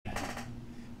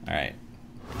Alright.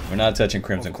 We're not touching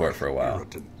Crimson Court for a while.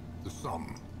 Irritant to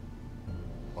some,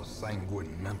 a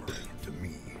sanguine memory to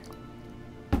me.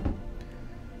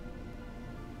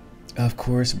 Of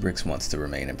course, Brix wants to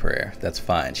remain in prayer. That's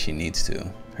fine. She needs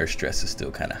to. Her stress is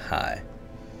still kind of high.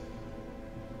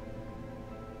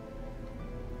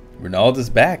 Ronaldo's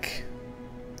back.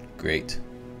 Great.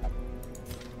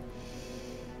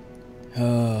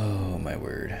 Oh, my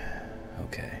word.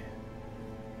 Okay.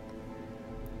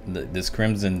 This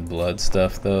Crimson Blood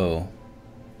stuff, though,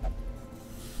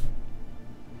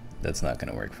 that's not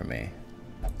going to work for me.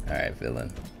 Alright,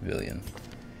 Villian.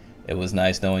 It was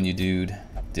nice knowing you, dude.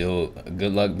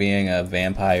 Good luck being a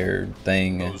vampire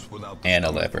thing and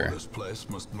a leper. This place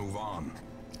must move on.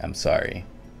 I'm sorry.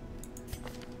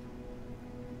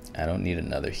 I don't need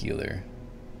another healer.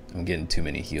 I'm getting too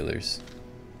many healers.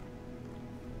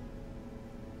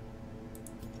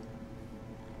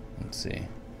 Let's see.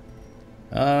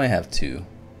 Oh, I have 2.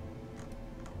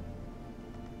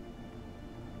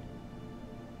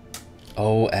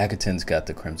 Oh, Agaton's got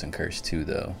the Crimson Curse too,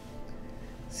 though.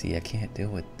 See, I can't deal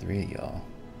with 3 of y'all.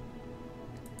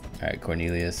 Alright,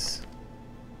 Cornelius.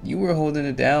 You were holding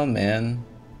it down, man.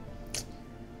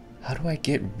 How do I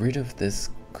get rid of this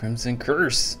Crimson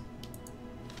Curse?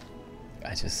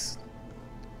 I just...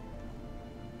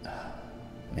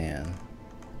 man.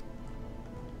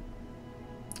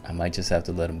 I might just have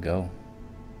to let him go.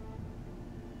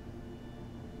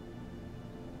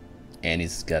 And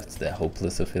he's got that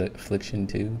hopeless affliction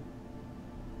too.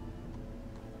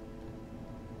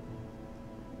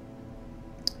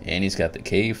 And he's got the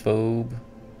cave phobe.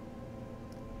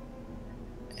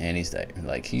 And he's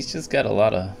like he's just got a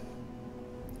lot of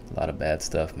bad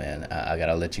stuff, man. I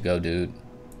gotta let you go, dude.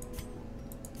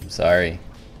 I'm sorry.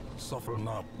 Suffer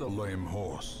not the lame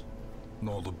horse,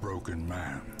 nor the broken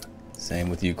man.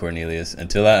 Same with you, Cornelius.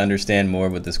 Until I understand more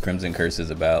what this Crimson Curse is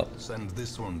about, Send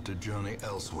this one to journey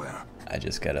elsewhere. I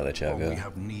just gotta let y'all For go. we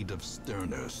have need of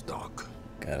sterner stock.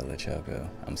 Gotta let y'all go.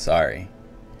 I'm sorry.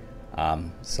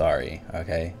 I'm sorry,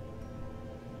 okay?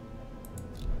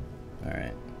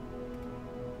 Alright.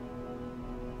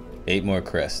 8 more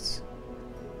crests.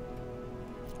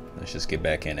 Let's just get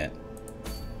back in it.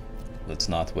 Let's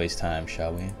not waste time,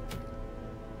 shall we?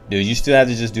 Dude, you still have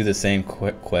to just do the same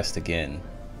quest again.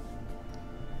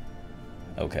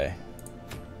 Okay.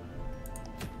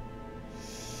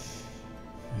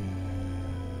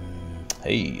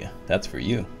 Hey, that's for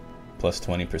you. Plus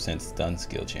 20% stun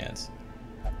skill chance.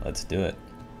 Let's do it.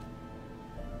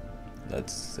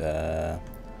 Let's,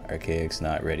 Archaic's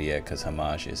not ready yet because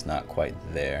Homage is not quite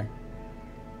there.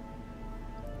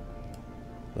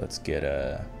 Let's get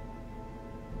our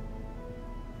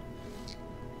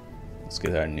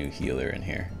new healer in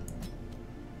here.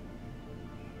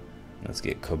 Let's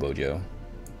get Kobojo.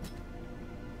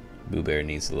 Boo Bear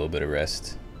needs a little bit of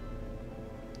rest.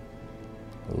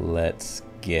 Let's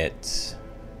get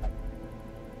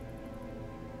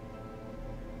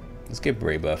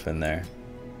Bray Buff in there.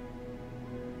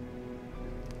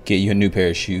 Get you a new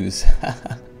pair of shoes.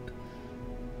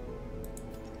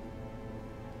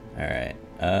 Alright.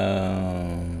 I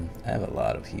have a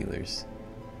lot of healers.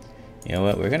 You know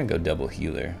what? We're gonna go double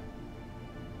healer.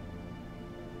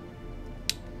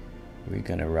 We're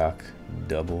gonna rock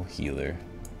double healer.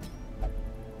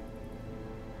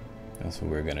 That's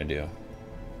what we're gonna do.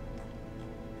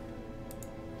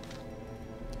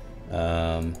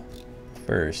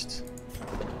 First,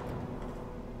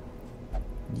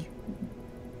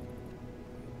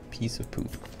 piece of poop.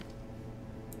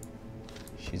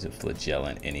 She's a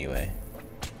flagellant anyway.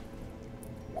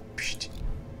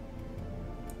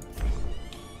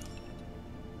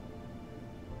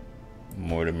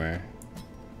 Mortimer.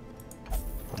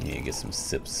 You need to get some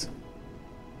sips.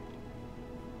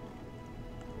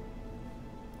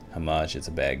 Homage is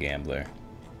a bad gambler.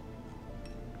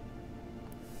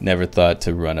 Never thought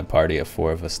to run a party of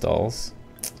 4 Vestals.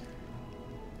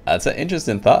 That's an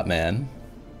interesting thought, man.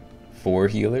 4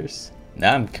 healers?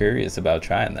 Now I'm curious about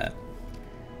trying that.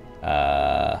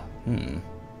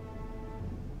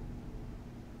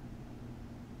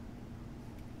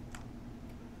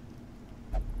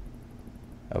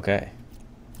 Okay.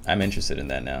 I'm interested in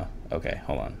that now. Okay,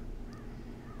 hold on.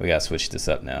 We gotta switch this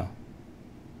up now.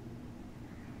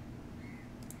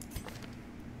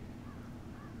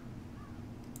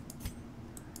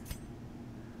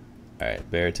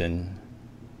 Alright, Barrington.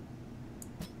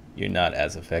 You're not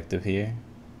as effective here.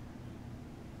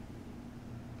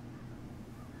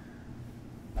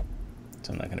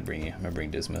 So I'm not gonna bring you. I'm gonna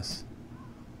bring Dismas.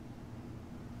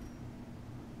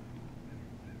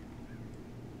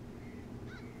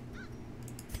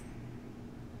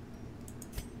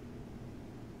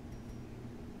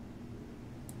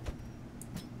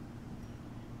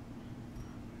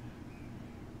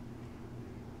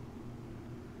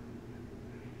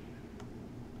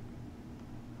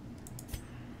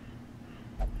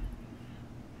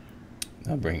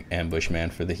 I'll bring Ambush Man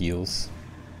for the heals.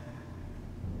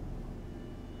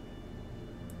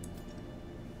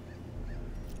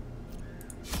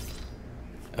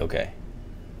 Okay.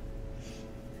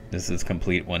 This is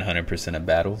complete 100% of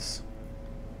battles.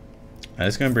 I'm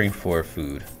just gonna bring 4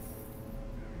 food.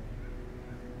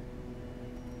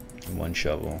 1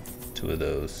 shovel, 2 of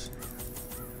those.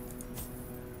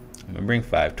 I'm gonna bring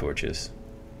 5 torches.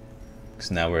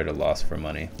 Because now we're at a loss for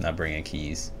money, not bringing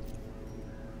keys.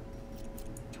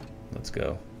 Let's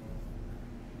go.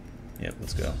 Yep,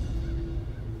 let's go.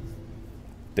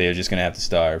 They're just gonna have to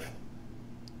starve.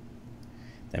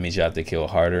 That means you have to kill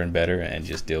harder and better and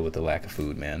just deal with the lack of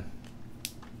food, man.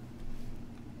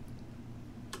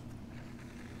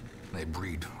 They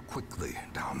breed quickly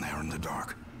down there in the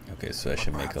dark. Okay, so I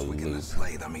should make a loop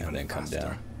and then come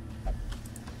down.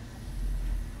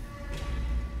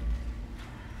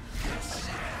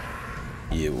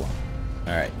 You.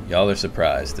 Alright, y'all are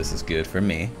surprised. This is good for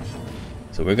me.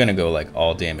 So we're gonna go like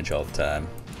all damage all the time.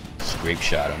 Scrape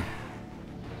shot him.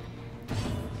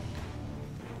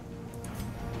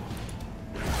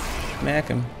 Smack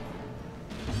him.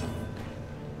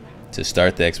 To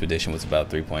start the expedition was about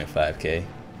 3.5k.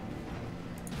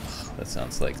 That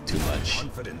sounds like too much.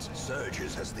 Confidence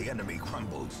surges as the enemy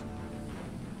crumbles.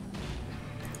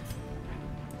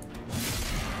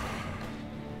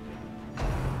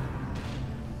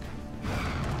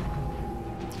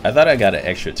 I thought I got an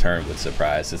extra turn with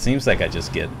surprise. It seems like I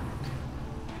just get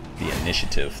the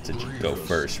initiative to go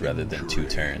first rather than 2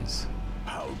 turns.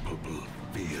 Palpable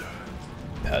fear.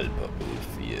 Palpable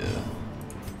fear.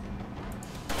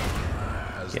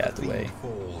 Get out the way.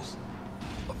 Falls,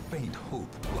 a faint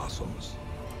hope blossoms.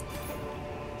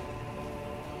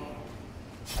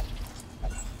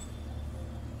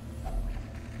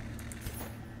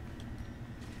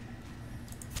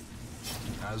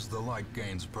 As the light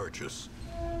gains purchase,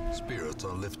 spirits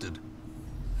are lifted,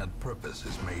 and purpose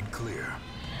is made clear.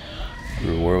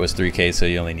 Reward was 3k, so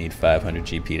you only need 500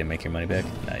 GP to make your money back.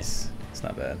 Nice. It's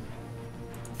not bad.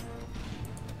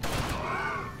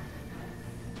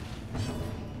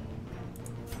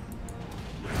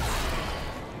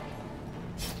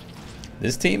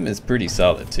 This team is pretty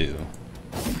solid too.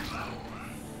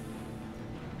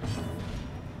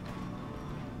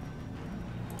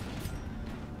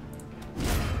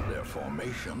 Their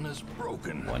formation is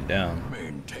broken. 1 down.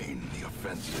 Maintain the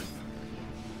offensive.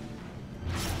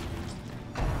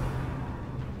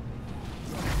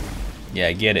 Yeah,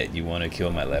 I get it. You want to kill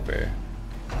my leper.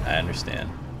 I understand.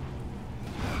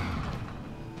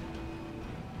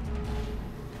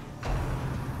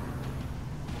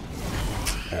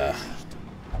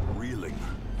 Reeling,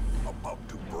 about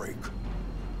to break.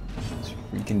 It's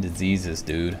freaking diseases,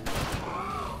 dude.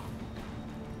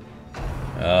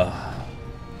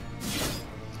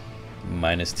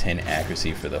 Minus 10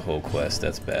 accuracy for the whole quest.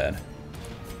 That's bad.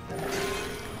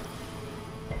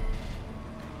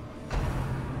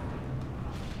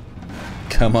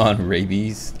 Come on,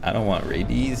 rabies. I don't want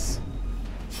rabies.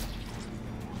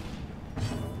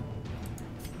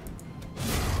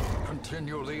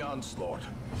 Continue the onslaught.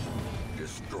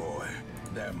 Destroy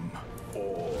them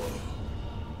all.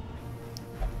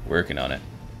 Working on it.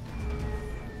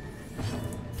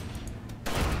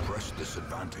 Press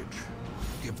disadvantage.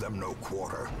 Give them no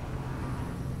quarter.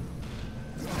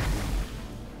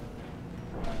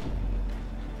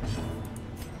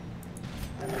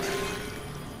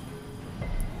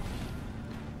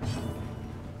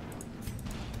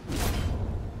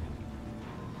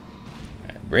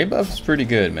 Ray buff is pretty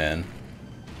good, man.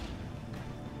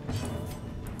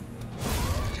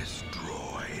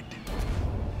 Destroyed.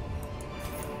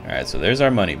 Alright, so there's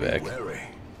our money back. Wary.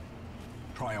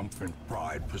 Triumphant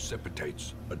pride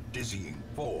precipitates a dizzying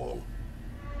fall.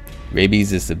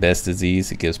 Rabies is the best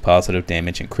disease. It gives positive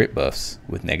damage and crit buffs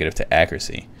with negative to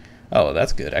accuracy. Oh, well,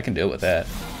 that's good. I can deal with that.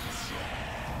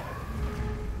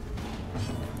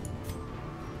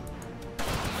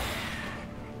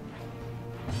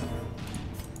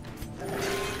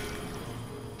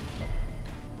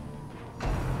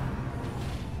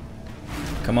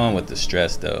 Come on with the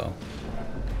stress, though.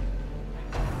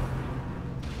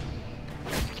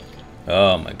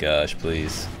 Oh my gosh,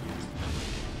 please.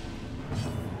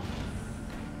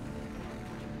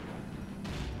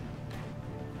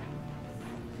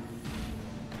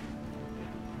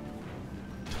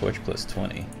 Torch plus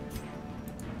 20.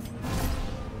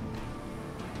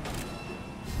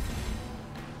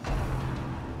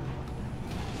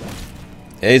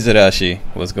 Hey Zadashi,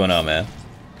 what's going on, man?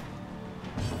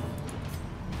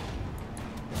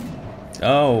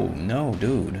 Oh, no,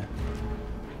 dude.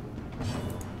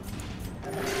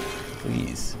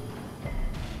 Please.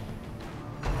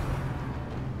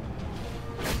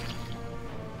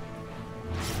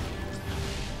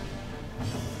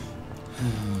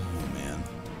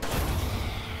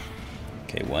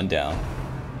 one down.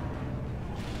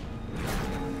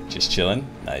 Just chilling.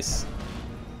 Nice.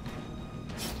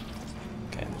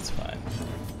 Okay, that's fine.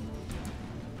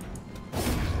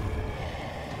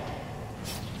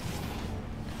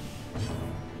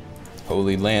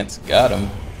 Holy Lance, got him.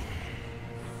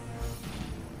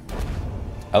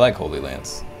 I like Holy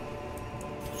Lance.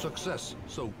 Success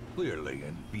so clearly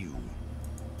in view.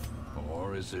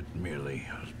 Or is it merely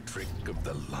a trick of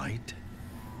the light?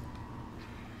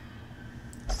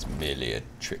 It's merely a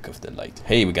trick of the light.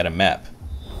 Hey, we got a map.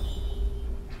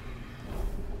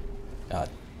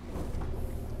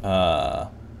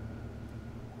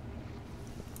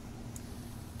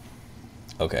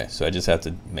 Okay, so I just have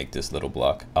to make this little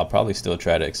block. I'll probably still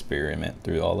try to experiment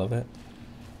through all of it.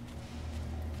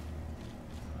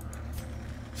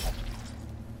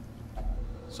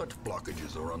 Such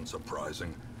blockages are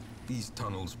unsurprising. These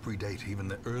tunnels predate even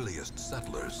the earliest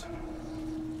settlers.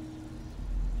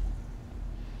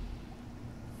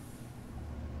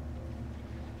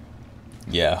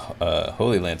 Yeah,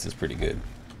 Holy Lance is pretty good.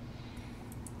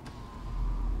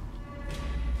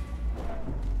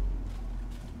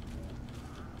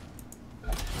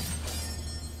 Yeah,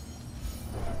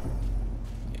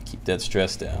 keep that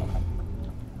stress down.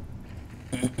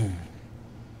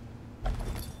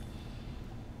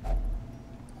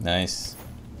 Nice.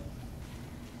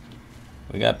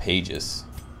 We got pages.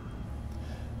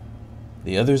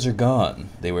 The others are gone.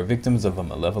 They were victims of a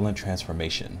malevolent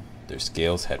transformation. Their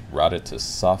scales had rotted to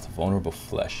soft, vulnerable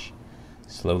flesh,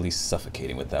 slowly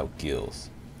suffocating without gills.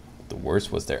 The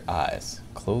worst was their eyes,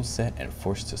 close-set and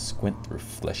forced to squint through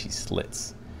fleshy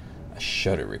slits. I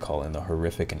shudder recalling the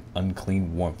horrific and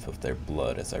unclean warmth of their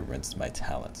blood as I rinsed my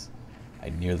talons. I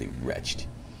nearly retched.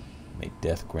 May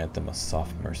death grant them a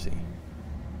soft mercy.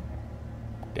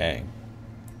 Dang.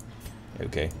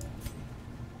 Okay.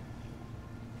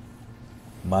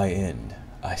 My end.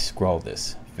 I scrawl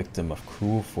this, victim of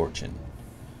cruel fortune,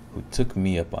 who took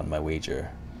me up on my wager,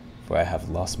 for I have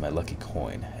lost my lucky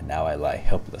coin, and now I lie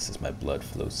helpless as my blood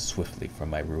flows swiftly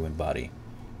from my ruined body.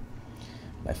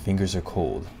 My fingers are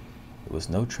cold. It was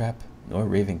no trap, nor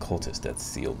raving cultist that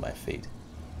sealed my fate.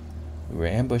 We were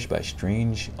ambushed by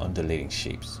strange, undulating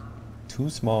shapes, two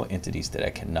small entities that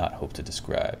I cannot hope to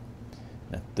describe,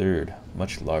 and a third,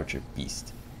 much larger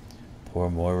beast. Poor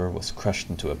Moira was crushed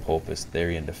into a pulp as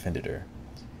Therion defended her.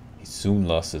 He soon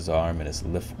lost his arm and his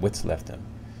wits left him.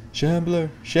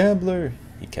 "Shambler! Shambler!"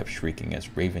 he kept shrieking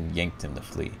as Raven yanked him to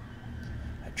flee.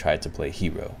 I tried to play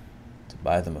hero, to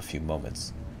buy them a few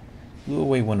moments. Blew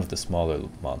away one of the smaller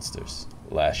monsters,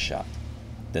 last shot,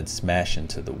 then smashed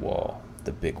into the wall,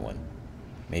 the big one.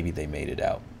 Maybe they made it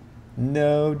out.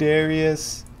 No,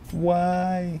 Darius!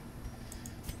 Why?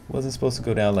 Wasn't supposed to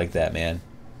go down like that, man.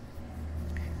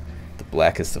 The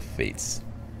blackest of fates.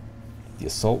 The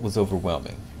assault was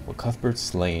overwhelming. With Cuthbert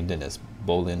slain and as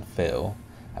Bolin fell,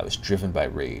 I was driven by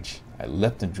rage. I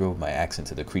leapt and drove my axe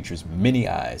into the creature's many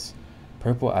eyes.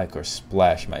 Purple ichor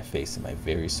splashed my face and my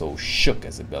very soul shook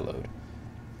as it bellowed.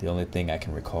 The only thing I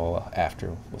can recall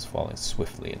after was falling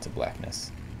swiftly into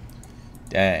blackness.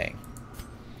 Dang.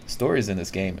 Stories in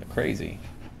this game are crazy.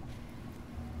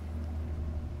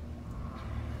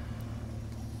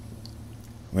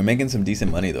 We're making some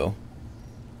decent money though.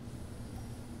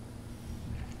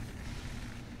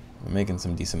 We're making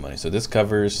some decent money. So this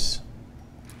covers,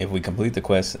 if we complete the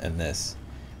quest and this,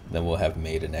 then we'll have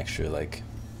made an extra like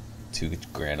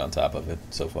 $2,000 on top of it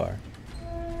so far.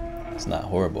 It's not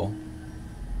horrible.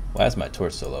 Why is my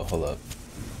torch so low? Hold up.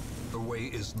 The way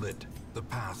is lit. The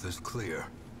path is clear.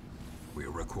 We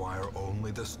require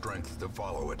only the strength to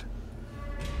follow it.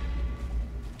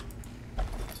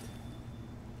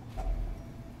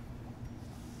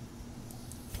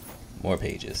 More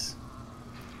pages.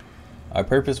 Our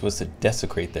purpose was to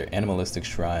desecrate their animalistic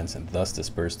shrines and thus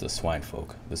disperse the swine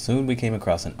folk, but soon we came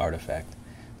across an artifact.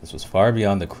 This was far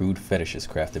beyond the crude fetishes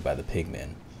crafted by the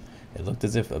pigmen. It looked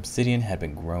as if obsidian had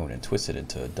been grown and twisted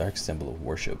into a dark symbol of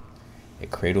worship.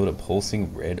 It cradled a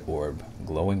pulsing red orb,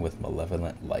 glowing with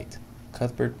malevolent light.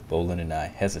 Cuthbert, Bolin, and I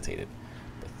hesitated,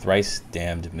 but thrice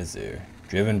damned Mizir,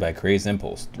 driven by crazed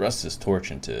impulse, thrust his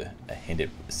torch into a hinted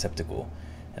receptacle,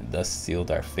 and thus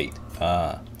sealed our fate.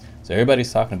 So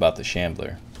everybody's talking about the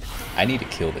Shambler. I need to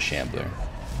kill the Shambler.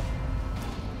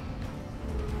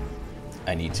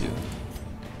 I need to.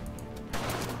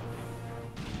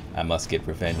 I must get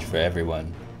revenge for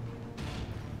everyone.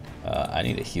 I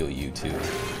need to heal you too.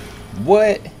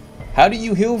 What? How do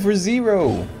you heal for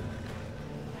 0?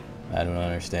 I don't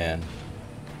understand.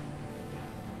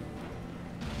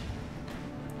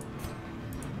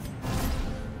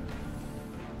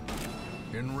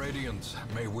 In Radiance,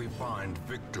 may we find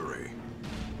victory.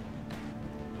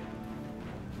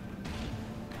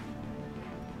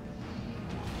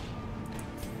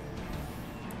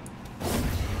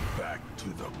 to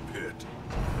the pit.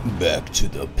 Back to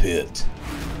the pit.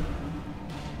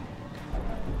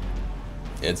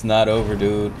 It's not over,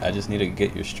 dude. I just need to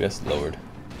get your stress lowered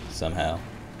somehow.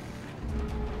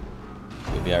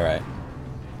 You'll be alright.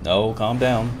 No, calm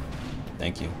down.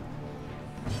 Thank you.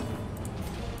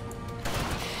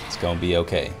 It's gonna be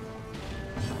okay.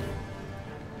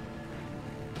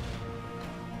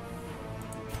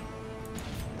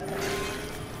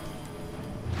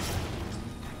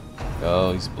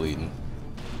 Oh, he's bleeding.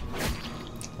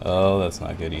 Oh, that's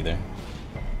not good either.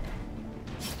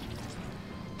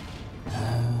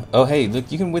 Oh, hey,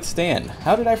 look, you can withstand.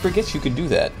 How did I forget you could do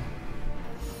that?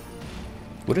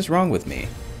 What is wrong with me?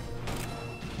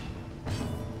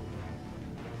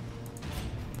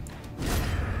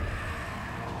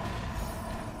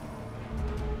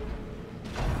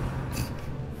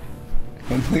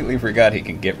 Completely forgot he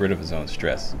can get rid of his own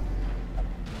stress.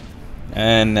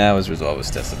 And now his resolve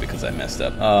is tested because I messed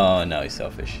up. Oh, now he's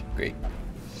selfish. Great.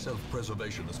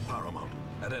 Self-preservation is paramount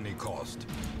at any cost.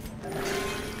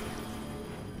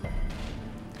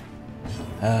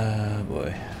 Ah,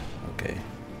 boy. Okay.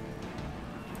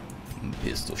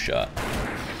 Pistol shot.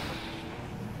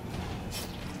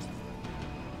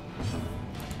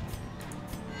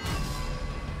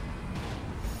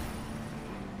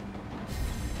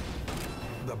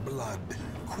 The blood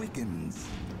quickens.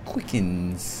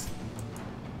 Quickens.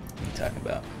 What are you talking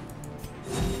about?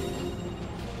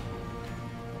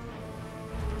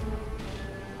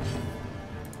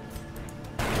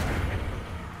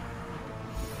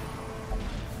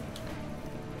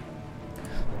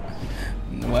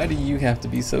 Why do you have to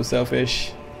be so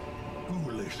selfish?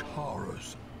 Foolish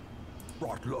horrors.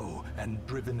 Brought low and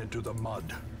driven into the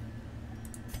mud.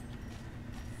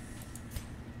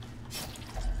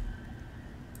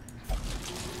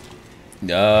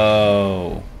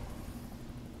 No.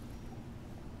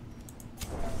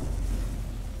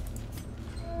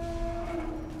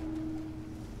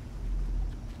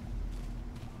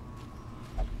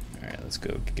 Alright, let's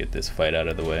go get this fight out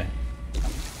of the way.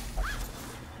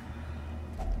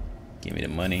 Give me the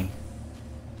money.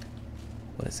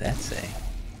 What does that say?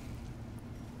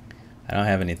 I don't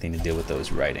have anything to deal with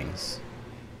those writings.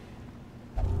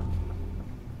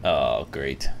 Oh,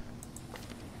 great.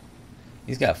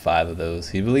 He's got 5 of those.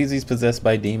 He believes he's possessed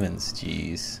by demons.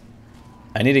 Jeez.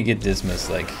 I need to get Dismas,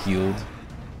 like, healed.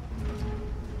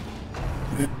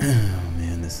 Oh,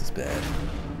 man, this is bad.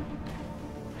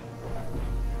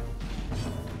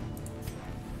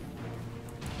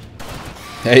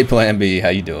 Hey, Plan B, how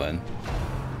you doing?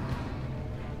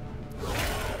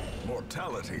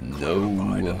 Mortality No.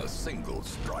 clarified in a single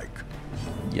strike.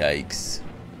 Yikes.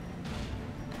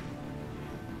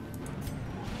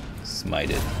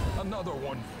 Smited. Another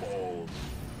one falls.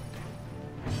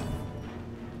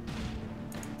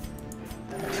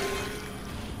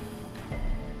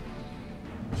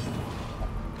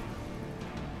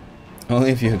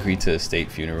 Only if you agree to a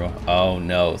state funeral. Oh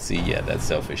no, see, yeah, that's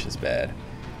selfish as bad.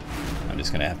 I'm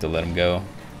just gonna have to let him go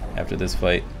after this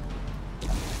fight.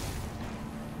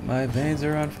 My veins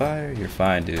are on fire. You're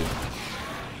fine, dude.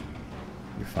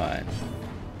 You're fine.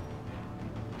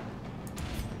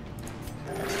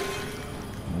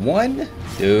 1?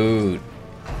 Dude.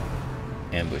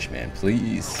 Ambush man,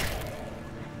 please.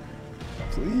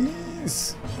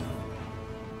 Please.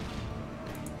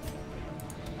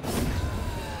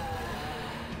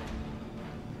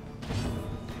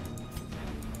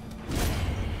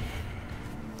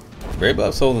 Brave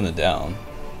Buff's holding it down.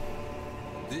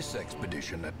 This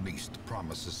expedition at least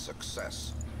promises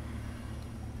success.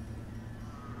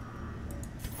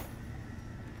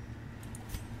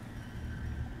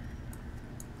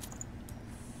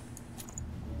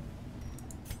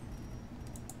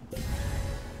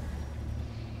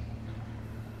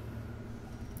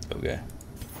 Okay.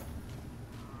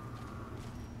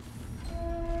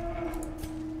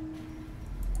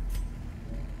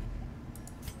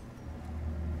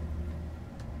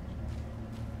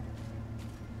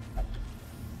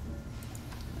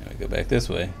 Now we go back this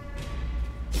way.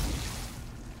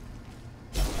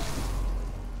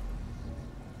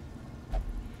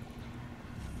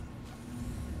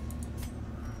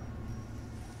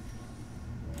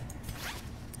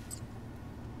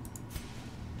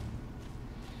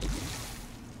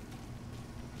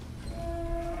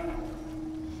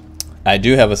 I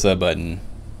do have a sub button.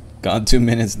 Gone 2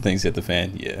 minutes and things hit the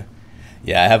fan. Yeah.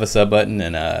 Yeah, I have a sub button,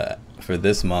 and for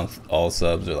this month, all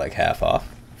subs are like half off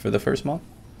for the first month.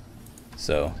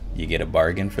 So you get a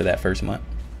bargain for that first month.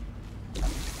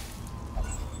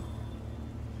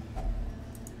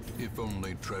 If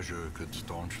only treasure could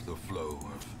staunch the flow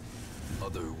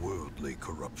of otherworldly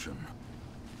corruption.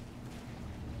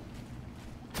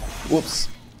 Whoops.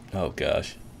 Oh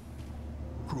gosh.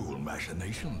 Cruel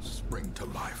machinations spring to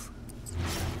life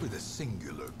with a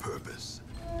singular purpose.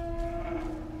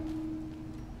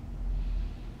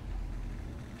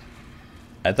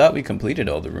 I thought we completed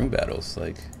all the room battles.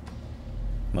 Like,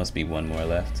 must be one more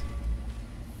left.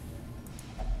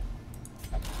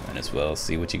 Might as well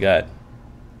see what you got.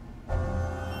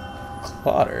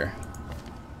 Clotter.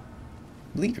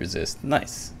 Bleed resist.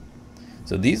 Nice.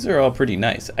 So these are all pretty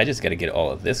nice. I just gotta get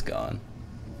all of this gone.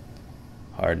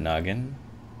 Hard noggin.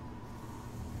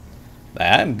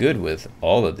 I'm good with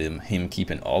all of them. Him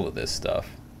keeping all of this stuff.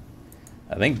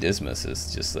 I think Dismas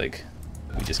is just like,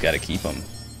 we just gotta keep him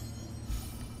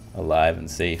alive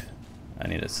and safe. I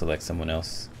need to select someone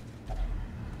else.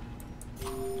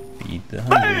 Feed the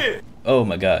hungry. Hey! Oh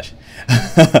my gosh.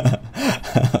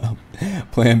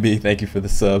 Plan B, thank you for the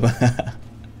sub.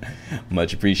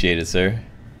 Much appreciated, sir.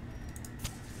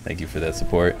 Thank you for that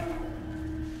support.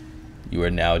 You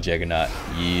are now Jeggerd.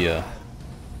 Yeah.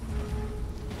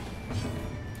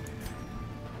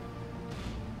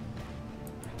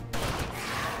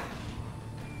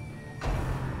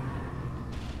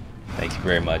 Thank you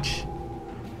very much.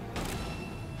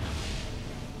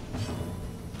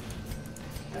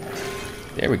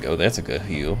 There we go. That's a good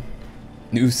heal.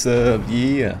 New sub.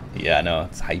 Yeah. Yeah, I know.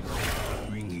 It's hype.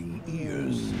 Ringing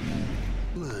ears.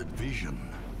 Blurred vision.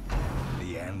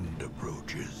 The end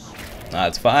approaches. Nah,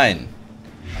 it's fine.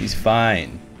 He's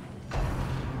fine.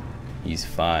 He's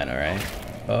fine, alright?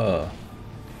 Oh.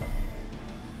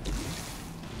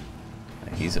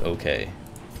 He's okay.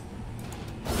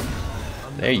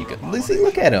 There you go. Lizzie,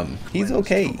 look at him. He's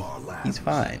okay. He's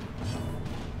fine.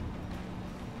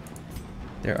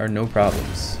 There are no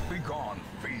problems. Be gone,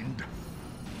 fiend.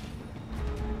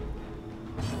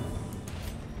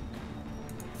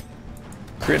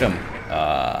 Crit him.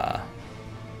 Ah.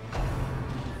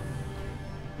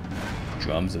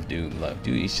 Drums of Doom. Love.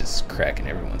 Dude, he's just cracking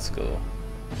everyone's skull.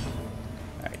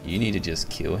 Alright, you need to just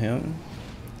kill him.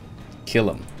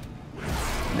 Kill him.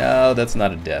 No, that's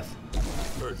not a death.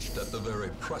 Perched at the very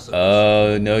precipice.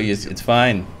 Oh, no, it's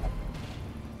fine.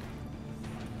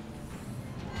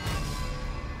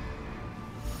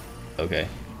 Okay.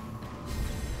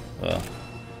 Well,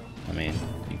 I mean,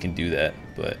 you can do that,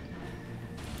 but...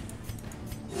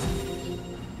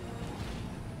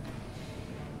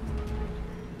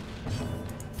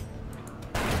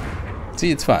 See,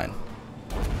 it's fine.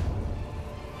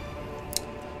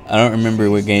 I don't remember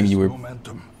what game you were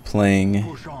playing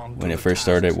when it first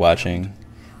started watching.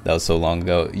 That was so long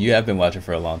ago. You have been watching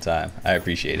for a long time. I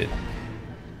appreciate it.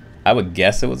 I would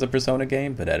guess it was a Persona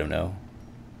game, but I don't know.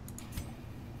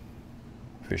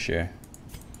 For sure.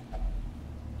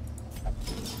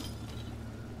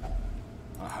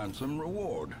 A handsome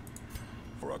reward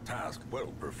for a task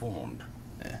well performed.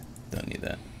 Don't need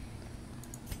that.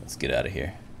 Let's get out of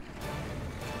here.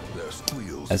 Their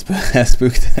squeals. I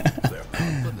spooked. Their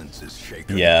confidence is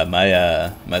shaken. Yeah,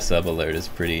 my sub alert is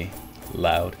pretty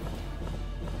loud.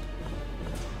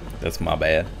 That's my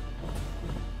bad.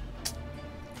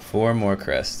 4 more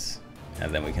crests,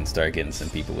 and then we can start getting some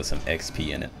people with some XP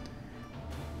in it.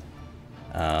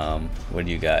 What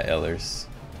do you got, Ellers?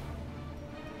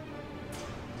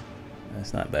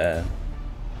 That's not bad.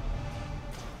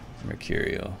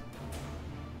 Mercurial.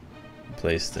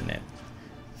 Replace the net.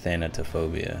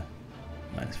 Thanatophobia.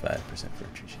 Minus 5% for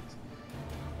attritions.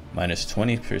 Minus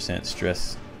 20%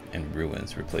 stress and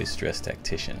ruins. Replace stress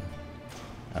tactician.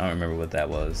 I don't remember what that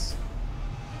was.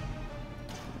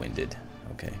 Winded.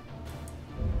 Okay.